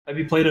Have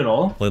you played it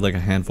all? Played like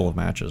a handful of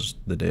matches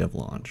the day of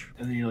launch.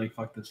 And then you like,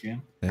 fuck this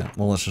game? Yeah,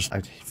 well, let's just,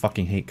 I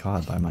fucking hate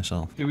COD by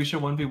myself. Dude, we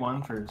should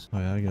 1v1 first. Oh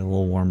yeah, I get a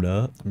little warmed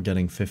up. I'm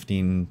getting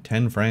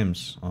 10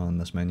 frames on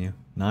this menu.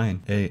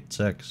 9, 8,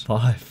 6,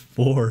 5,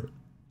 4,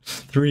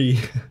 3.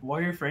 Why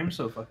are your frames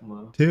so fucking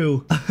low?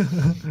 2.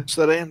 It's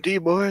that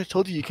AMD, boy. I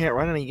told you can't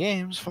run any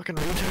games. Fucking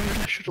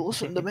retard. Should have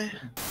listened to me.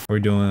 Are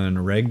we doing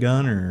red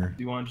gun or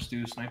Do you want to just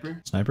do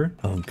sniper? sniper?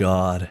 Oh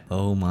god.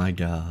 Oh my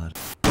god.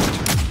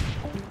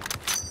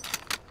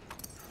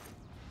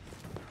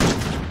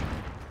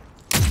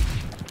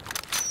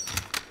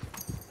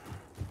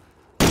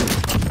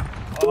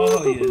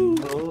 Oh, you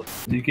know.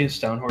 You can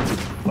down horse the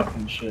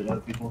fucking shit out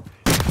of people.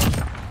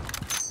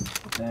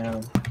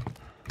 Damn.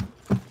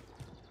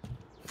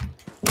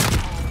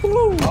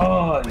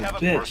 Oh, you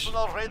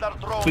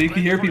bitch. So you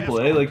can hear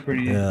people, eh? Like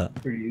pretty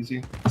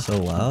easy. So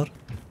loud.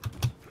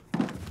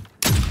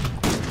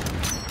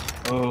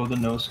 Oh, the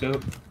no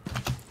scope.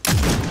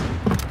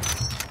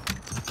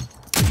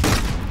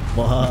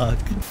 Fuck.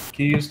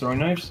 Can you use throwing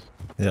knives?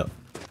 Yep.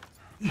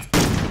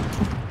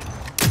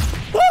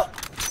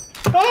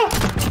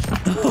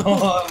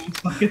 Oh, I'm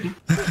fucking...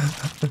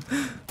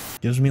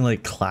 Gives me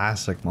like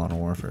classic Modern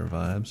Warfare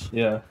vibes.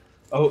 Yeah.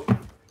 Oh.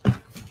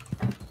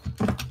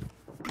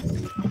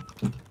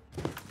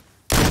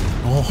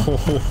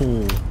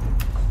 Oh.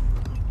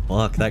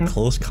 Fuck, that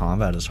close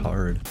combat is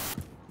hard.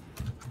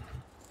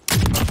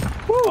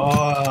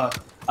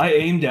 I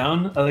aimed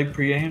down. I like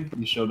pre-aimed.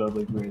 You showed up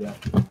like right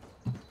after.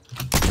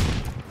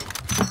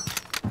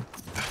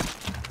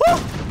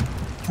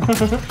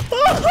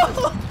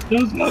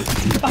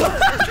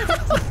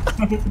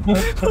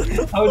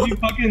 How would you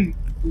fucking...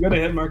 You got a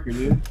hit marker,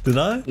 dude. Did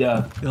I?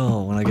 Yeah.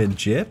 Oh, when I get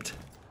gypped?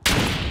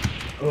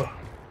 Ugh.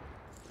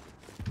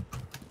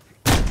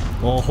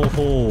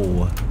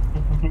 Oh.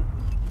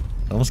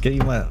 Almost get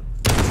you my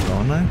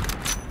throwing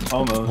knife?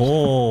 Almost.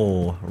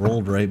 Oh,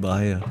 rolled right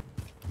by you.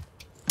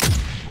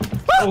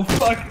 Oh,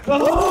 fuck.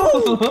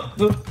 Oh.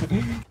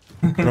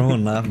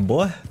 Throwing knife,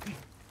 boy.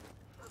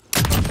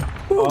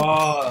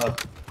 Oh.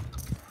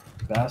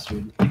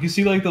 Bastard. You can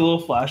see like the little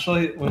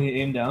flashlight when you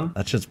aim down.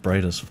 That shit's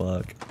bright as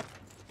fuck.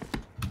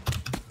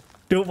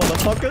 Do it,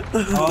 motherfucker.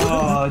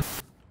 Oh.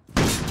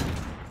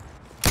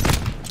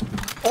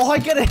 Oh, I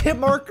get a hit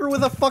marker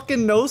with a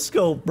fucking no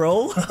scope,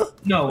 bro.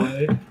 No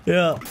way.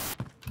 Yeah.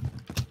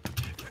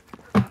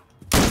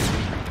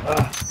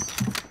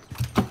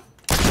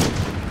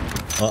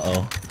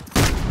 Uh-oh.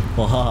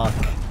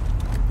 Fuck.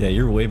 Yeah,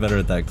 you're way better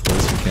at that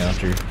close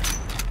encounter.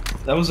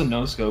 That was a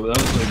no scope. That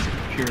was like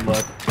pure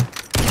luck.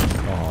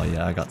 Oh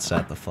yeah, I got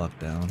sat the fuck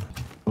down.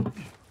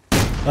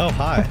 Oh,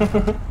 hi.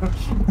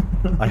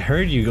 I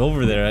heard you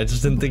over there. I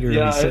just didn't think you were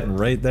gonna be sitting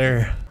right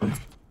there.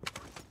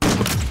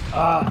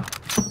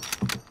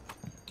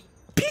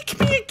 Peek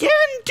me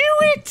again, do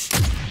it!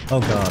 Oh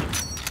god.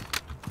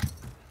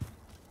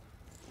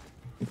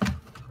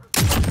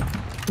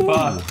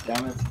 Fuck,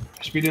 damn it.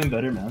 I should be doing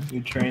better, man.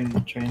 You trained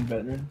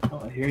veteran. Oh,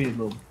 I hear you,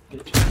 little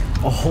bitch.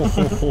 Oh,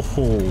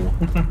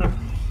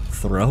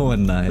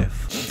 throwing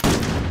knife.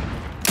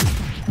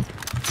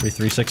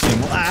 360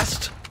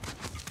 blast.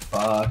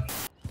 Fuck.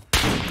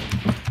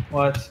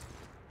 What?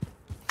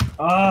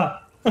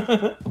 Ah!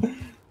 Fuck.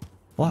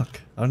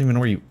 I don't even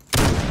know where you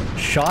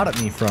shot at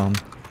me from.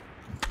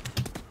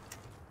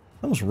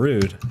 That was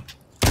rude.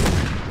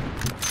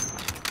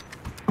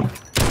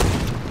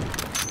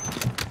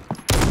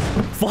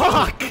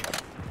 Fuck!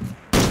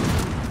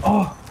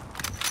 Oh!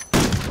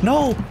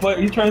 No! What,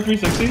 are you trying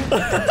 360?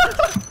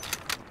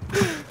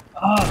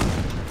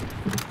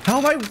 How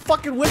am I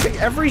fucking whipping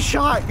every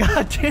shot?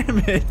 God damn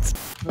it!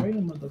 Right,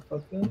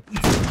 motherfucker.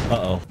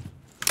 Uh-oh.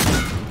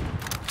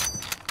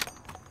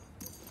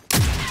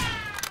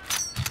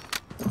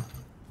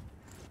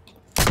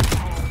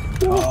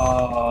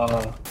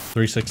 Ah.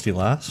 360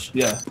 last?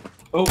 Yeah.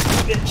 Oh,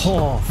 bitch.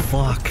 Oh,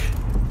 fuck.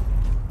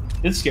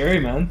 It's scary,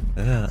 man.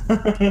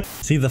 Yeah.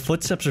 See, the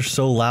footsteps are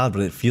so loud,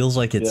 but it feels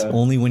like it's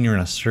only when you're in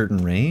a certain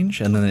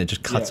range, and then it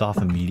just cuts off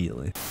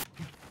immediately.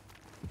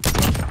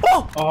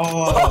 Oh!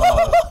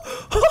 Oh!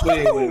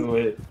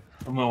 Wait.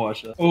 I'm gonna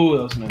watch that. Oh,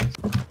 that was nice.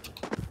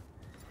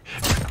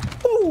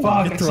 Ooh,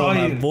 fuck, I saw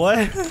you.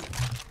 Boy.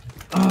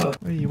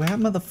 Where you at,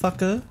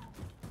 motherfucker?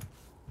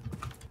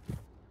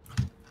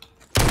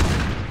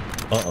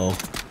 Uh-oh.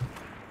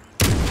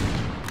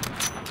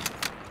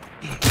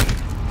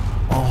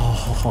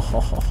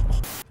 Oh.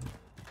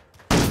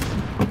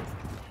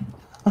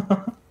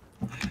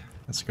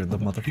 That scared the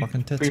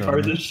motherfucking tits out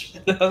of me.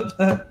 Shit out of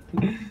that.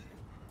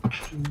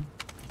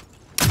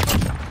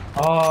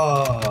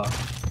 Oh.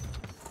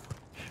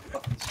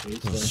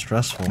 It was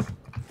stressful.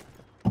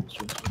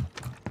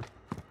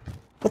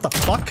 What the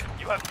fuck?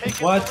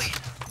 What?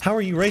 How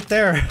are you right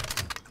there?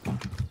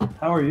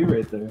 How are you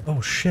right there?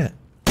 Oh shit.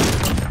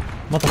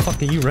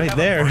 Motherfucker, you right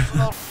there.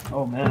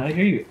 Oh man, I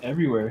hear you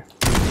everywhere.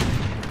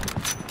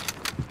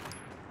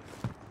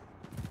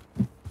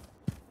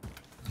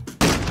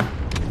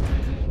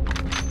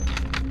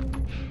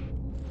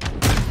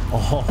 Oh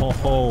ho ho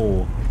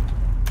ho.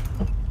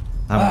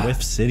 I'm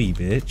with City,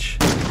 bitch.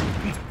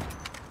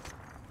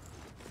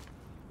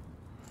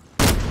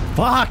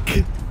 Fuck!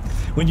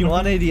 When you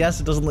on ADS,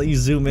 it doesn't let you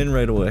zoom in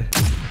right away.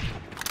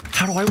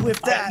 How do I whip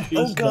that?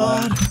 Oh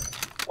god!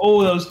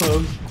 Oh, that was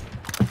close.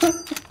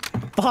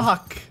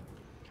 Fuck!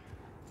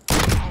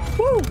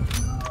 Woo!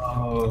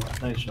 Oh,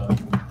 nice shot.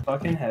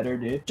 Fucking header,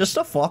 dude. Just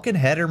a fucking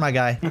header, my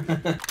guy.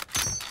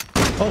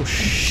 Oh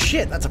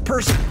shit, that's a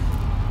person!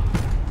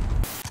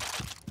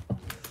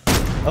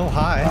 Oh,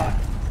 hi.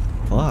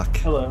 Fuck.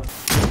 Hello.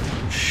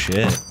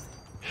 Shit.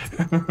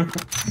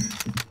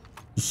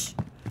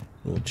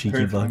 Little cheeky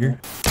Hurt bugger.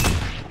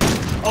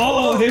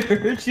 Oh, it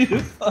hurt you.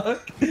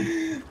 Fuck.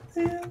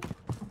 Yeah.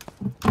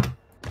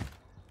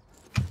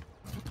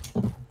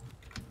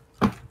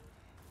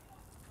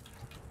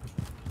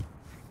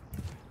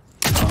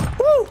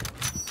 Woo!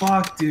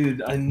 Fuck,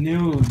 dude. I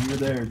knew you were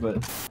there, but.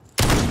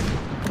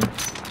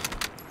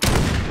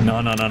 No,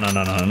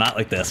 not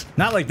like this.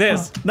 Not like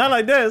this. Not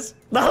like this.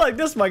 Not like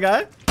this, my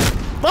guy.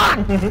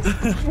 Fuck!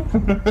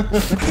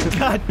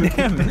 God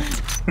damn it.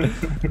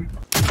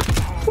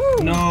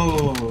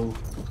 No.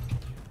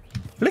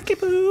 Licky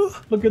boo.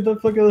 Look at the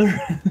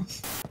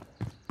rest.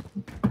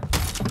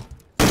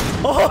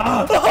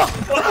 Oh!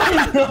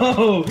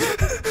 No.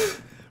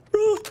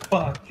 Bro.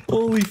 Fuck.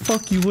 Holy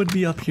fuck, you would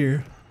be up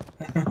here.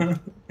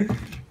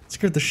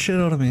 Scared the shit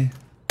out of me.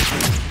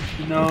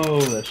 No,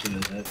 that shit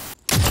is it.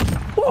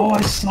 Oh,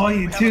 I saw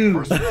you too.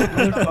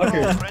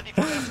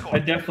 Motherfucker. I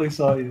definitely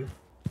saw you.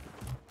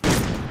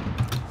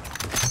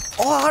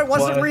 Oh, I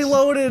wasn't What?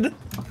 reloaded.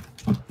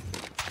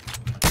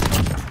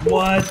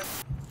 What?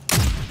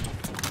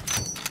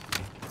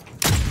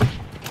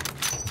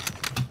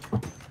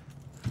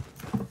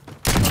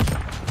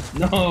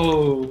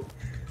 No.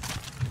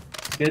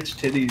 Bitch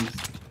titties.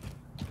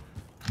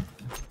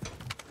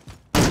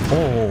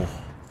 Oh,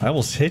 I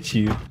almost hit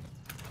you.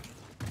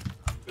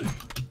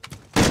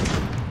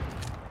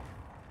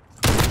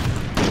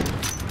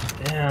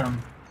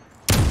 Damn.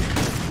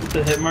 It's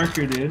a hit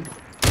marker, dude.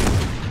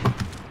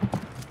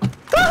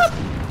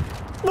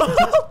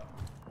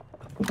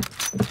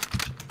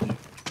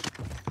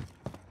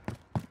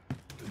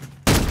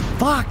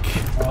 Fuck!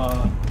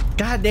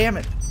 God damn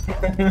it!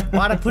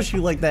 Why'd I push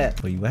you like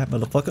that? Where you at,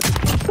 motherfucker?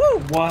 Woo!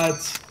 What?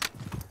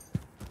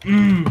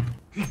 Mmm.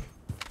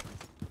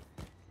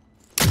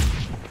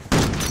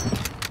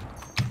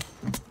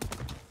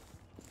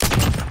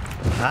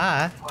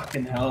 Hi.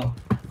 Fucking hell.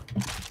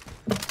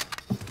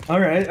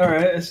 Alright,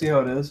 I see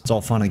how it is. It's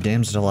all fun and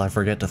games until I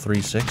forget to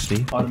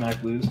 360.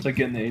 Automatic lose. It's like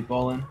getting the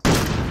 8-ball in.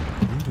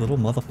 You little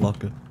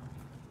motherfucker.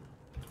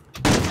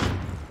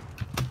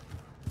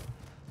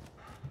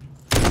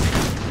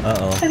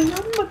 Uh-oh. Hello,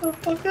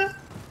 motherfucker.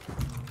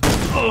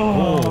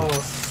 Oh.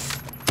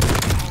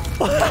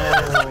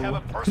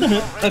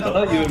 I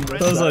thought you would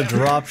That was a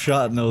drop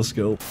shot, no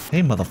scope.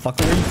 Hey,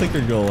 motherfucker, where you think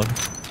you're going?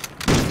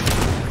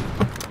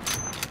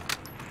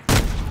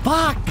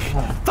 Fuck!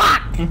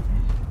 Fuck!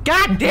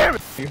 God damn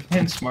it! You're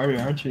playing smarter,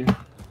 aren't you?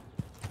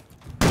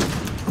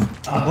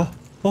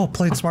 Oh,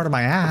 playing smart on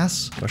my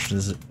ass.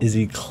 Question is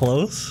he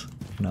close?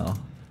 No.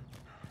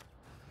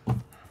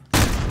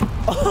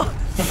 Oh,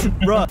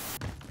 run!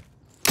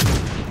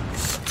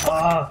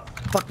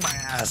 Fuck my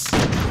ass.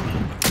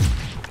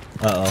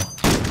 Uh-oh.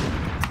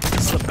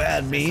 This is a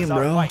bad meme,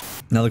 bro.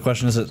 Now the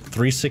question is it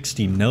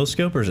 360 no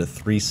scope or is it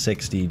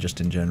 360 just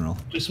in general?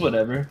 Just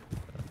whatever.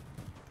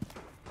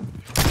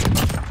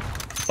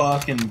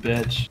 Fucking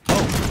bitch.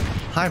 Oh,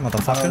 hi, How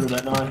motherfucker.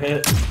 did I not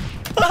hit?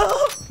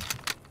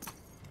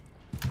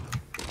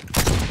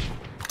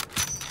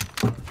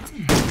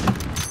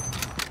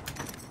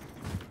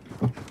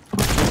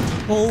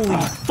 Holy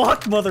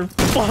fuck,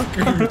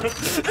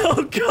 motherfucker!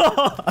 Oh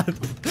god!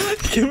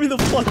 Get me the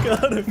fuck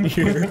out of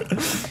here!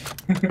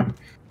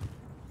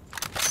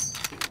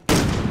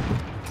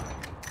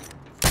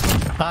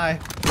 Hi.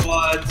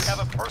 What?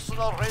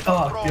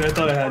 Oh, dude, I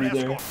thought I had you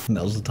there.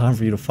 Now's the time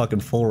for you to fucking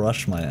full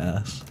rush my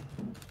ass.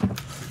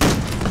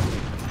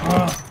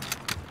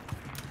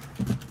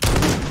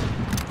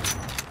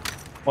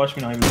 Watch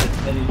me not even hit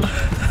any.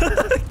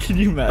 Can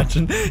you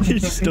imagine? You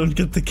just don't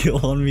get the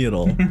kill on me at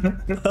all.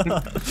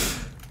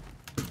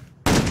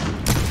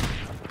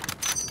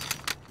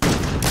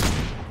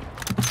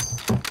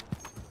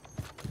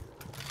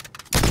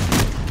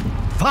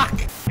 Fuck!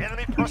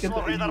 Enemy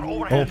personal radar Oh,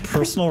 overhead.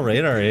 personal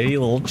radar, eh, you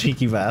little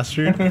cheeky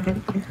bastard.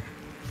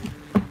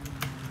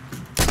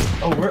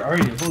 Oh, where are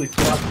you? Holy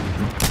fuck.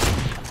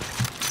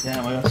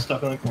 Damn, I got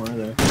stuck in the corner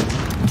there.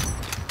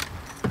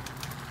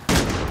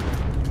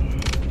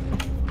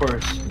 Of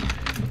course.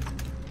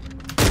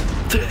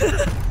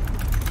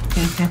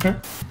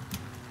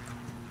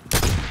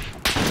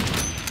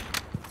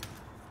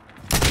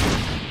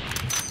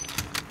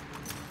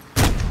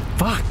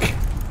 Fuck!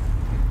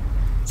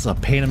 This is a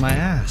pain in my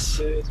ass.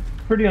 It's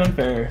pretty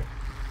unfair.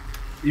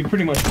 You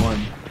pretty much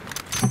won.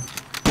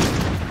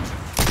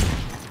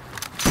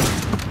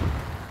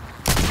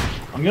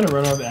 I'm gonna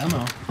run out of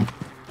ammo.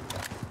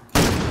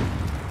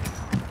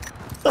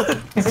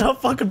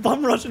 Stop fucking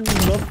bum rushing me,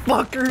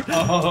 motherfucker!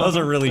 Oh, That was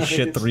a really nice.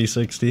 shit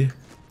 360.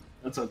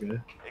 That's okay.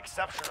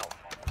 Exceptional.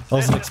 I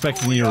wasn't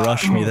expecting you to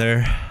rush me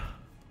there.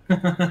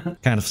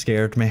 Kind of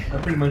scared me. I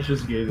pretty much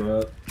just gave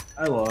up.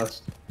 I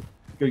lost.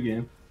 Good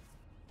game.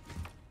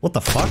 What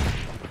the fuck?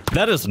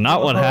 That is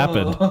not what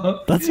happened.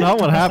 That's not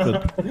what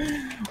happened.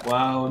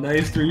 Wow,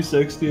 nice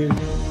 360.